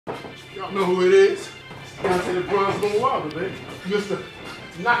Y'all know who it is. Deontay Wilder, baby. Mr.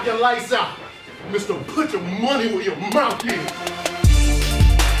 Knock your lights out. Mr. Put your money where your mouth is.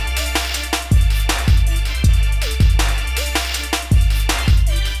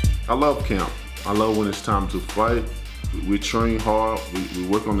 I love camp. I love when it's time to fight. We train hard, we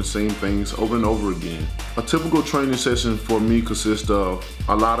work on the same things over and over again. A typical training session for me consists of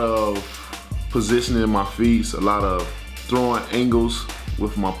a lot of positioning my feet, a lot of throwing angles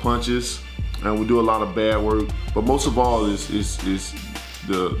with my punches, and we do a lot of bad work. But most of all is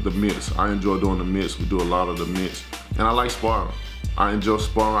the mitts. I enjoy doing the mitts. We do a lot of the mitts. And I like sparring. I enjoy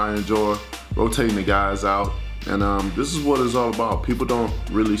sparring, I enjoy rotating the guys out. And this is what it's all about. People don't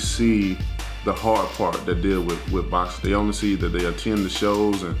really see the hard part that deal with boxing. They only see that they attend the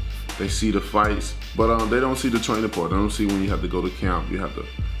shows and they see the fights, but they don't see the training part. They don't see when you have to go to camp, you have to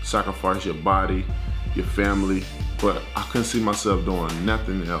sacrifice your body, your family. But I couldn't see myself doing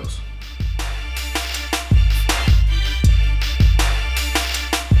nothing else